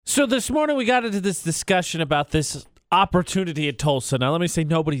So this morning we got into this discussion about this opportunity at Tulsa. Now, let me say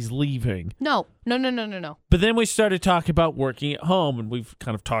nobody's leaving. No. But then we started talking about working at home, and we've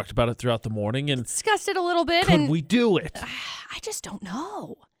kind of talked about it throughout the morning. And Discussed it a little bit. could we do it? I just don't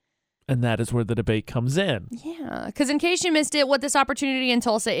know. And that is where the debate comes in. Yeah, because in case you missed it, what this opportunity in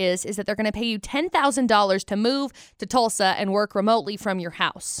Tulsa is that they're going to pay you $10,000 to move to Tulsa and work remotely from your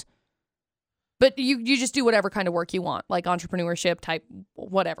house. But you just do whatever kind of work you want, like entrepreneurship type,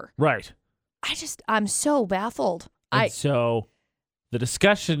 whatever. Right. I'm so baffled. And so the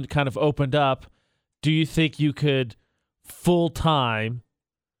discussion kind of opened up. Do you think you could full-time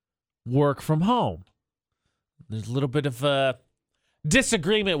work from home? There's a little bit of a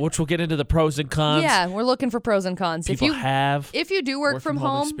disagreement, which we'll get into the pros and cons. Yeah, we're looking for pros and cons. If you do work from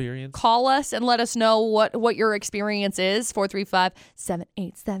home, experience, call us and let us know what your experience is.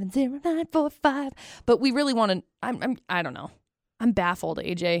 435-787-0945. But we really want to. I don't know. I'm baffled,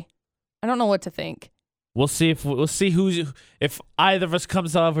 AJ. I don't know what to think. We'll see if either of us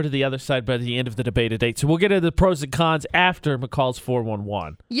comes over to the other side by the end of the debate date. So we'll get into the pros and cons after McCall's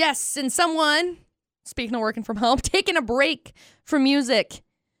 411. Yes, and someone, speaking of working from home, taking a break from music.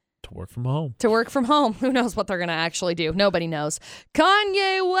 To work from home. Who knows what they're going to actually do? Nobody knows.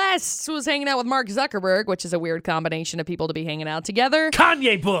 Kanye West was hanging out with Mark Zuckerberg, which is a weird combination of people to be hanging out together.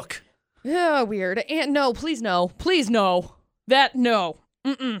 Kanye book. Yeah, weird. And no, please no. Please no. That no.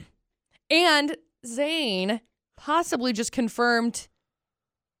 Mm-mm. And Zayn possibly just confirmed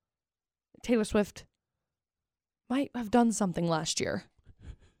Taylor Swift might have done something last year.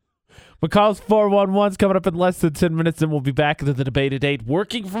 McCall's 411's coming up in less than 10 minutes, and we'll be back into the debate date.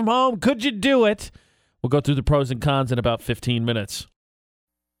 Working from home, could you do it? We'll go through the pros and cons in about 15 minutes.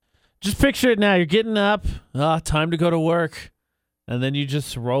 Just picture it now. You're getting up. Time to go to work. And then you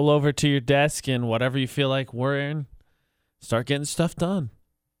just roll over to your desk and whatever you feel like wearing, start getting stuff done.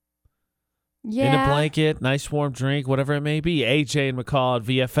 Yeah. In a blanket, nice warm drink, whatever it may be. AJ and McCall at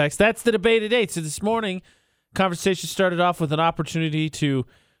VFX. That's the debate today. So this morning, conversation started off with an opportunity to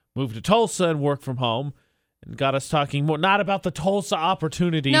move to Tulsa and work from home, and got us talking more, not about the Tulsa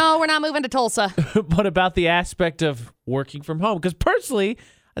opportunity. No, we're not moving to Tulsa. But about the aspect of working from home. Because personally,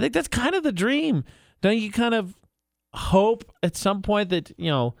 I think that's kind of the dream. Don't you kind of hope at some point that,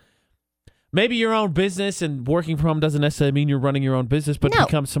 maybe your own business and working from home doesn't necessarily mean you're running your own business, but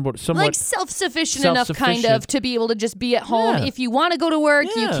become somewhat like self-sufficient enough kind of to be able to just be at home. Yeah. If you want to go to work,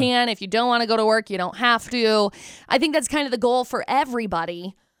 Yeah. you can. If you don't want to go to work, you don't have to. I think that's kind of the goal for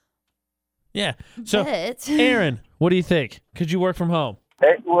everybody. Yeah. So, But Aaron, what do you think? Could you work from home?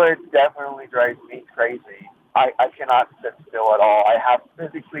 It would definitely drive me crazy. I cannot sit still at all. I have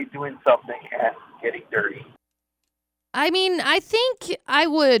physically doing something and getting dirty. I mean, I think I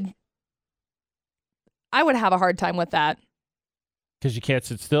would have a hard time with that. Because you can't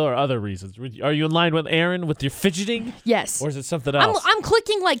sit still, or other reasons? Are you in line with Aaron with your fidgeting? Yes. Or is it something else? I'm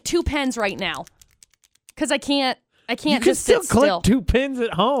clicking like 2 pens right now because I can't you can just still sit click still. 2 pins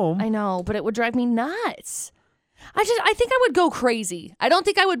at home. I know, but it would drive me nuts. I think I would go crazy. I don't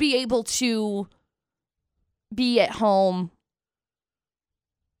think I would be able to be at home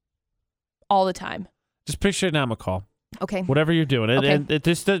all the time. Just picture it now, McCall. Okay. Whatever you're doing. Okay. And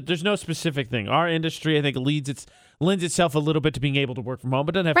there's no specific thing. Our industry, I think, lends itself a little bit to being able to work from home,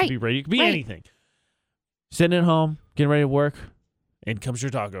 but it doesn't have to be radio. It could be anything. Sitting at home, getting ready to work, in comes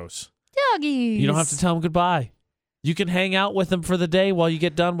your doggos. Doggies. You don't have to tell them goodbye. You can hang out with them for the day while you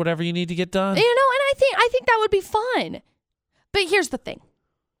get done whatever you need to get done. And I think that would be fun. But here's the thing.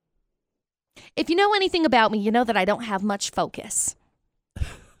 If you know anything about me, you know that I don't have much focus.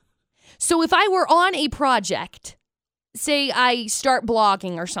 So if I were on a project, say I start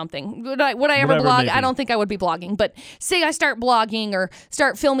blogging or something. Would I ever blog? I don't think I would be blogging. But say I start blogging or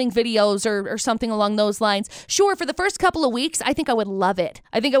start filming videos or something along those lines. Sure, for the first couple of weeks, I think I would love it.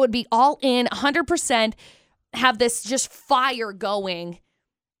 I think I would be all in, 100%, have this just fire going.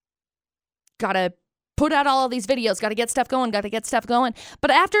 Gotta put out all of these videos. Gotta get stuff going. But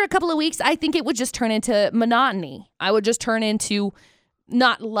after a couple of weeks, I think it would just turn into monotony. I would just turn into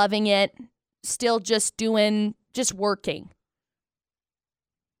not loving it, still just working.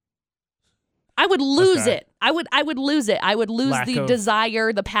 I would lose it. I would lose it. I would lose the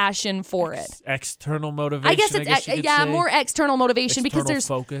desire, the passion for it. External motivation. I guess it's more external motivation because there's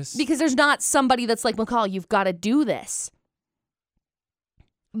not somebody that's like, McCall, you've got to do this.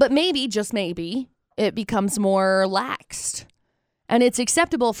 But maybe, just maybe, it becomes more laxed. And it's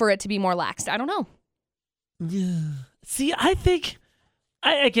acceptable for it to be more laxed. I don't know. Yeah. See, I think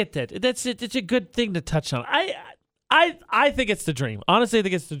I get that. It's a good thing to touch on. I think it's the dream. Honestly, I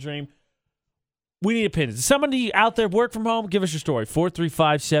think it's the dream. We need opinions. Does somebody out there work from home? Give us your story.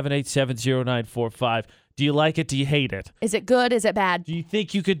 435-787-0945. Do you like it? Do you hate it? Is it good? Is it bad? Do you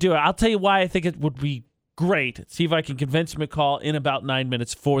think you could do it? I'll tell you why I think it would be great. See if I can convince McCall in about 9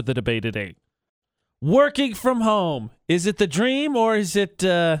 minutes for the debate at 8. Working from home. Is it the dream or is it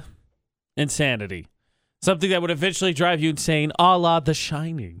insanity? Something that would eventually drive you insane, a la The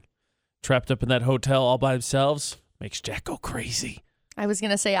Shining. Trapped up in that hotel all by themselves. Makes Jack go crazy. I was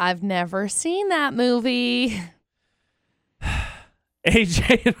going to say, I've never seen that movie.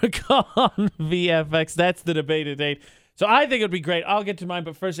 AJ and McCall on VFX. That's the debate at 8. So I think it would be great. I'll get to mine,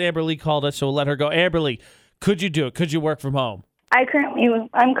 but first Amber Lee called us, so we'll let her go. Amber Lee, could you do it? Could you work from home? I'm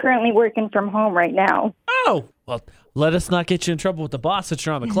currently working from home right now. Oh, well, let us not get you in trouble with the boss that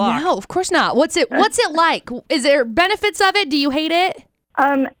you're on the clock. No, of course not. What's it like? Is there benefits of it? Do you hate it?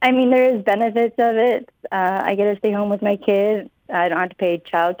 There is benefits of it. I get to stay home with my kids. I don't have to pay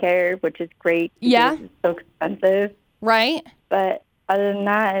childcare, which is great. Yeah. It's so expensive. Right. But other than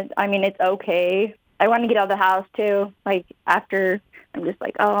that, it's okay. I want to get out of the house, too. Like, after, I'm just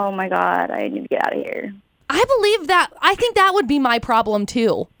like, oh, my God, I need to get out of here. I believe that. I think that would be my problem,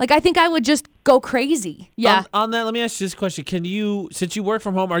 too. Like, I think I would just go crazy. Yeah. On that, let me ask you this question. Can you, since you work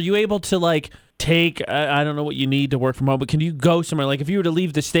from home, are you able to, like, take, I don't know what you need to work from home, but can you go somewhere? Like, if you were to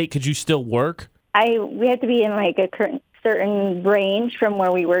leave the state, could you still work? We have to be in, like, a certain range from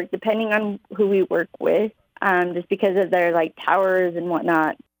where we work, depending on who we work with, just because of their, like, towers and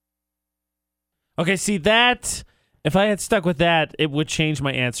whatnot. Okay, see, that, if I had stuck with that, it would change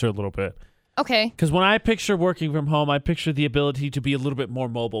my answer a little bit. Okay. Because when I picture working from home, I picture the ability to be a little bit more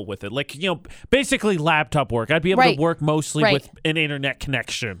mobile with it. Like, basically laptop work. I'd be able to work mostly with an internet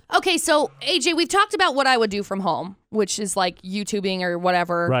connection. Okay, so, AJ, we've talked about what I would do from home, which is like YouTubing or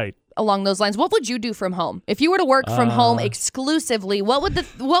whatever. Right. Along those lines. What would you do from home? If you were to work from home exclusively, what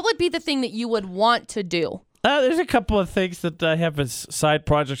would be the thing that you would want to do? There's a couple of things that I have as side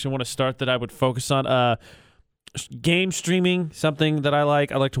projects I want to start that I would focus on. Game streaming, something that I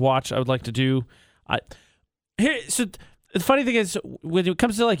like. I like to watch. I would like to do. So the funny thing is, when it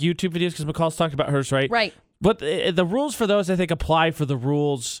comes to like YouTube videos, because McCall's talked about hers, right? Right. But the rules for those, I think, apply for the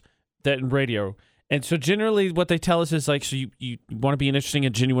rules that in radio. And so generally what they tell us is like, so you want to be an interesting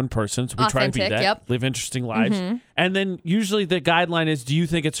and genuine person. So we try to be that. Yep. Live interesting lives. Mm-hmm. And then usually the guideline is, do you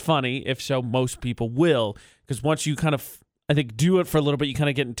think it's funny? If so, most people will. Because once you kind of, I think, do it for a little bit, you kind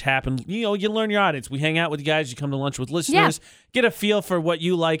of get in tap and, you learn your audience. We hang out with you guys. You come to lunch with listeners. Get a feel for what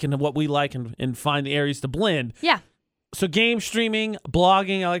you like and what we like and find the areas to blend. Yeah. So game streaming,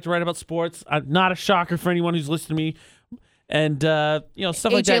 blogging. I like to write about sports. Not a shocker for anyone who's listened to me. And, stuff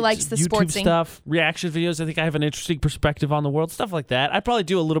like that. AJ likes the YouTube sportsing stuff, reaction videos. I think I have an interesting perspective on the world, stuff like that. I'd probably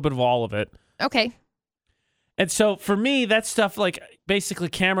do a little bit of all of it. Okay. And so for me, that's stuff like basically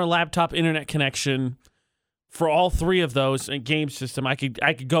camera, laptop, internet connection. For all three of those and game system, I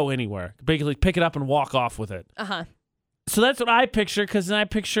could go anywhere. Basically pick it up and walk off with it. Uh-huh. So that's what I picture, because then I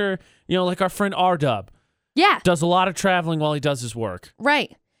picture, like our friend R-Dub. Yeah. Does a lot of traveling while he does his work.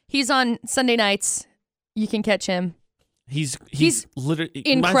 Right. He's on Sunday nights. You can catch him. He's literally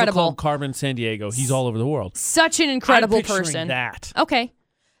incredible. Carmen San Diego. He's all over the world. Such an incredible I'm picturing person. That. Okay.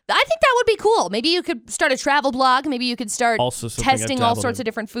 I think that would be cool. Maybe you could start a travel blog. Maybe you could start testing all sorts of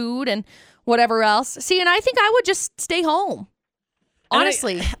different food and whatever else. See, and I think I would just stay home.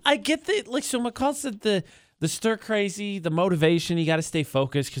 Honestly. I get the, like, so McCall said the stir crazy, the motivation, you got to stay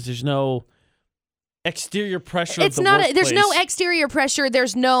focused because there's no exterior pressure. There's no exterior pressure.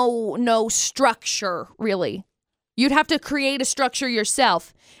 There's no structure, really. You'd have to create a structure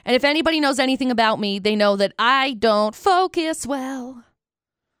yourself. And if anybody knows anything about me, they know that I don't focus well.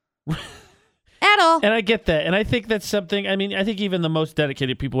 At all. And I get that. And I think that's something, I think even the most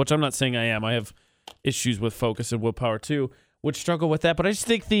dedicated people, which I'm not saying I am, I have issues with focus and willpower too, would struggle with that. But I just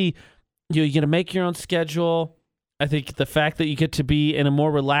think you get to make your own schedule. I think the fact that you get to be in a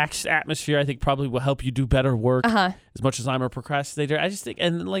more relaxed atmosphere, I think probably will help you do better work. As much as I'm a procrastinator. I just think,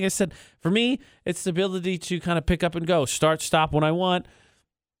 and like I said, for me, it's the ability to kind of pick up and go, start, stop when I want.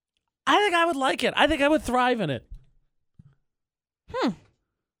 I think I would like it. I think I would thrive in it.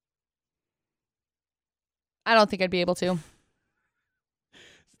 I don't think I'd be able to.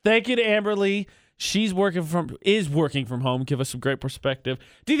 Thank you to Amber Lee. Is working from home. Give us some great perspective.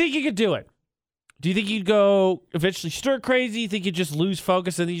 Do you think you could do it? Do you think you'd go eventually stir crazy? You think you'd just lose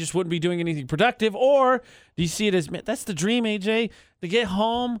focus and you just wouldn't be doing anything productive? Or do you see it as, man, that's the dream, AJ, to get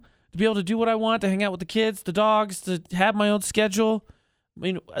home, to be able to do what I want, to hang out with the kids, the dogs, to have my own schedule?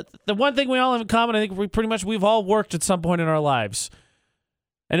 The one thing we all have in common, I think we've all worked at some point in our lives.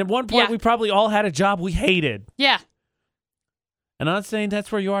 And at one point, we probably all had a job we hated. Yeah. And I'm not saying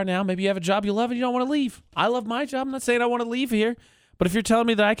that's where you are now. Maybe you have a job you love and you don't want to leave. I love my job. I'm not saying I want to leave here. But if you're telling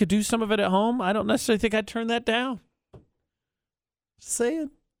me that I could do some of it at home, I don't necessarily think I'd turn that down.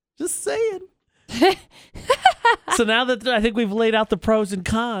 Just saying. So now that I think we've laid out the pros and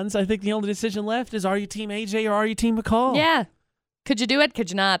cons, I think the only decision left is, are you Team AJ or are you Team McCall? Yeah. Could you do it?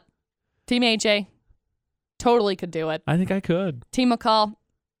 Could you not? Team AJ. Totally could do it. I think I could. Team McCall.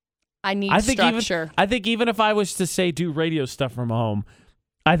 I need structure. I think even if I was to say do radio stuff from home,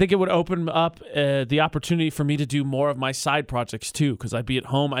 I think it would open up the opportunity for me to do more of my side projects too, because I'd be at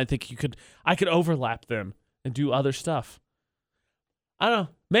home. I think I could overlap them and do other stuff. I don't know.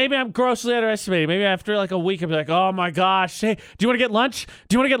 Maybe I'm grossly underestimating. Maybe after like a week, I'd be like, oh my gosh, hey, do you want to get lunch?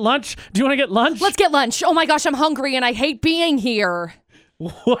 Do you want to get lunch? Do you want to get lunch? Let's get lunch. Oh my gosh, I'm hungry and I hate being here.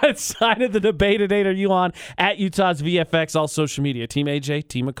 What side of the debate today are you on? At Utah's VFX, all social media. Team AJ,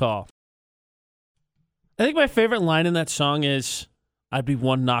 Team McCall. I think my favorite line in that song is, I'd be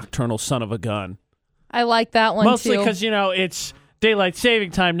one nocturnal son of a gun. I like that one Mostly too. because, it's daylight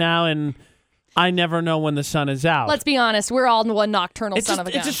saving time now, and I never know when the sun is out. Let's be honest. We're all one nocturnal son of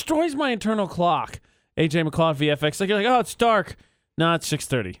a gun. It destroys my internal clock. AJ McCall at VFX. Like, you're like, oh, it's dark. No, it's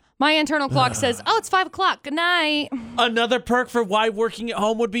 6:30. My internal clock says, oh, it's 5 o'clock. Good night. Another perk for why working at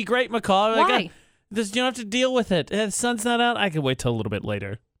home would be great, McCall. Why? Like, you don't have to deal with it. The sun's not out. I can wait till a little bit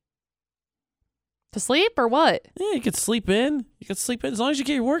later. To sleep or what? Yeah, you could sleep in. As long as you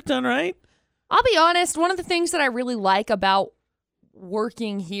get your work done, right? I'll be honest. One of the things that I really like about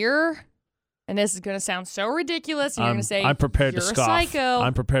working here, and this is going to sound so ridiculous, and you're going to say, I'm prepared you're to a scoff. psycho.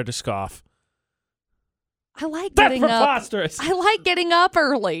 I'm prepared to scoff. I like That's getting up. preposterous. I like getting up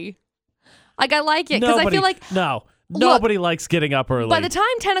early. Like, I like it because I feel like nobody likes getting up early. by the time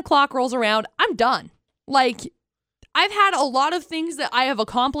 10 o'clock rolls around, I'm done. Like, I've had a lot of things that I have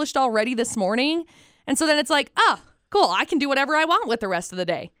accomplished already this morning. And so then it's like, cool, I can do whatever I want with the rest of the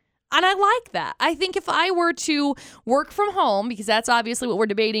day. And I like that. I think if I were to work from home, because that's obviously what we're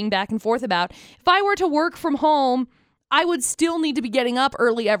debating back and forth about, if I were to work from home, I would still need to be getting up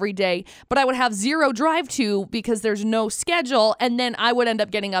early every day, but I would have zero drive to because there's no schedule, and then I would end up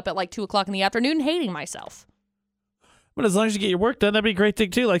getting up at like 2 o'clock in the afternoon hating myself. But as long as you get your work done, that'd be a great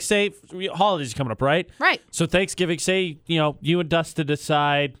thing too. Like, say, holidays are coming up, right? Right. So Thanksgiving, say, you and Dustin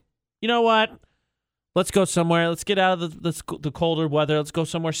decide, you know what? Let's go somewhere. Let's get out of the colder weather. Let's go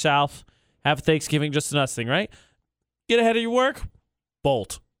somewhere south. Have Thanksgiving, just an us thing, right? Get ahead of your work.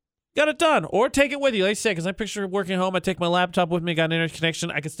 Bolt. Got it done. Or take it with you. Like I said, because I picture working home. I take my laptop with me, got an internet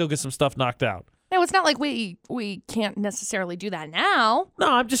connection. I can still get some stuff knocked out. No, it's not like we can't necessarily do that now.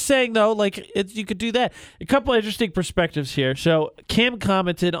 No, I'm just saying, though, like, you could do that. A couple of interesting perspectives here. So Kim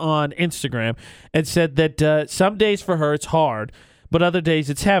commented on Instagram and said that some days for her it's hard, but other days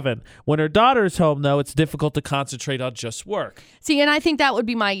it's heaven. When her daughter is home, though, it's difficult to concentrate on just work. See, and I think that would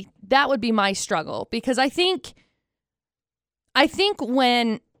be my struggle, because I think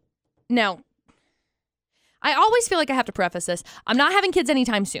when... Now, I always feel like I have to preface this. I'm not having kids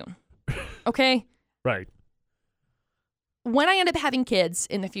anytime soon. Okay? Right. When I end up having kids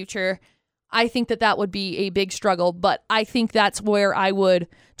in the future, I think that would be a big struggle, but I think that's where I would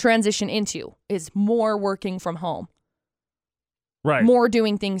transition into, is more working from home. Right. More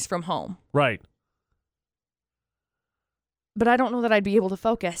doing things from home. Right. But I don't know that I'd be able to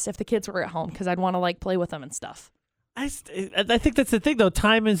focus if the kids were at home, because I'd want to like play with them and stuff. I think that's the thing, though.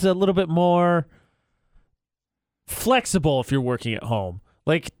 Time is a little bit more flexible if you're working at home.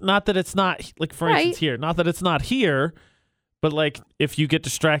 Like, not that it's not, like, for instance, here. Not that it's not here, but, like, if you get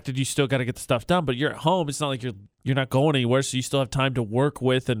distracted, you still got to get the stuff done. But you're at home. It's not like you're not going anywhere, so you still have time to work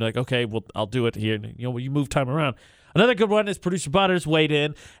with and, like, okay, well, I'll do it here. And, you move time around. Another good one is producer Butters weighed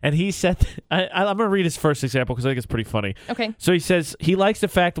in, and he said, I'm going to read his first example because I think it's pretty funny. Okay. So he says he likes the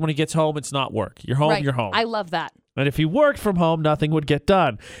fact that when he gets home, it's not work. You're home, right. You're home. I love that. And if he worked from home, nothing would get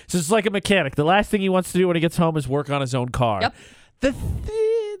done. So it's like a mechanic. The last thing he wants to do when he gets home is work on his own car. Yep.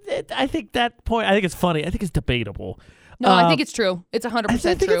 I think that point, I think it's funny. I think it's debatable. No, I think it's true. It's 100% true. I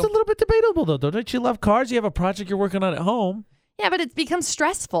think it's a little bit debatable, though. Don't you love cars? You have a project you're working on at home. Yeah, but it becomes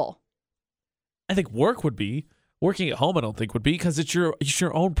stressful. I think work would be. Working at home, I don't think would be, because it's your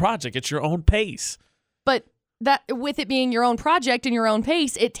own project. It's your own pace. But that with it being your own project and your own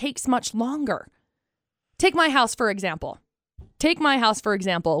pace, it takes much longer. Take my house, for example.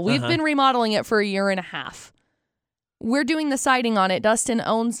 We've been remodeling it for a year and a half. We're doing the siding on it. Dustin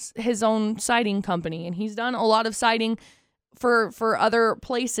owns his own siding company, and he's done a lot of siding for other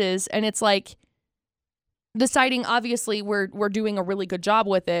places. And it's like, the siding, obviously, we're doing a really good job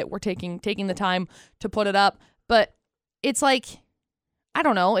with it. We're taking the time to put it up. But it's like, I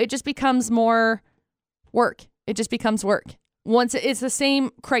don't know, it just becomes more work. It just becomes work. Once it's the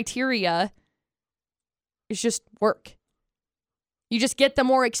same criteria, it's just work. You just get the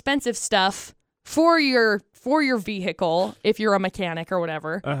more expensive stuff for your vehicle if you're a mechanic or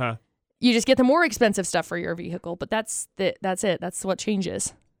whatever. Uh-huh. You just get the more expensive stuff for your vehicle, but that's it. That's what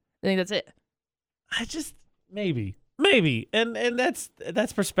changes. I think that's it. I just maybe. And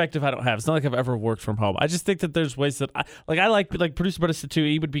that's perspective I don't have. It's not like I've ever worked from home. I just think that there's ways that I like producer Butter too.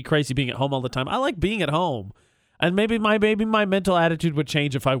 He would be crazy being at home all the time. I like being at home. And maybe my mental attitude would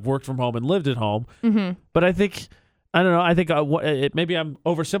change if I worked from home and lived at home. Mm-hmm. But I think maybe I'm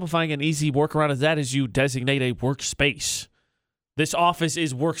oversimplifying. An easy workaround is that is you designate a workspace. This office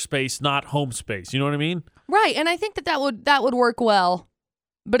is workspace, not home space. You know what I mean? Right, and I think that would work well.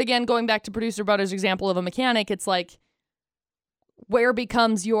 But again, going back to producer Butter's example of a mechanic, it's like, where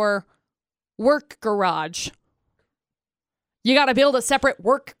becomes your work garage? You got to build a separate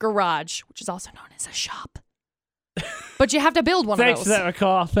work garage, which is also known as a shop. But you have to build one Thanks of those. for that,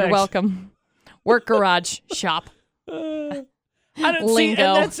 McCall. Thanks. You're welcome. Work garage shop. I don't Lingo. see, and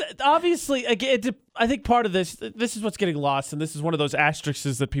that's obviously again. I think part of this is what's getting lost, and this is one of those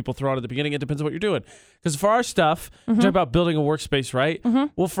asterisks that people throw out at the beginning. It depends on what you're doing, because for our stuff, we're talking about building a workspace, right? Mm-hmm.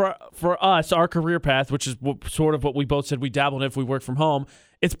 Well, for us, our career path, which is sort of what we both said we dabble in if we work from home,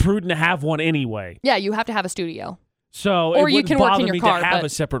 it's prudent to have one anyway. Yeah, you have to have a studio. So or it you can work in your car, to have but a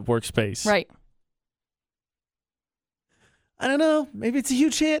separate workspace, right. I don't know. Maybe it's a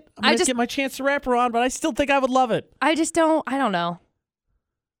huge hit. I'm going to get my Chance the Rapper on, but I still think I would love it. I don't know.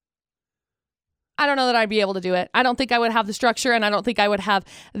 I don't know that I'd be able to do it. I don't think I would have the structure, and I don't think I would have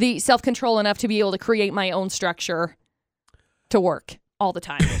the self-control enough to be able to create my own structure to work all the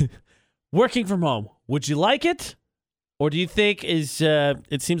time. Working from home, would you like it? Or do you think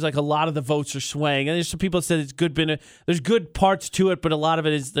it seems like a lot of the votes are swaying? And there's some people that said it's good. There's good parts to it, but a lot of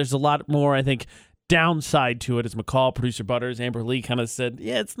it is, there's a lot more, I think, downside to it. As McCall, producer Butters, Amber Lee kind of said,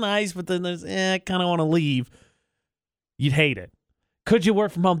 yeah, it's nice, but then there's, I kind of want to leave. You'd hate it. Could you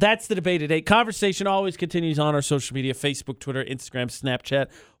work from home? That's the debate today. Conversation always continues on our social media, Facebook, Twitter, Instagram, Snapchat.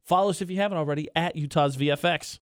 Follow us if you haven't already at Utah's VFX.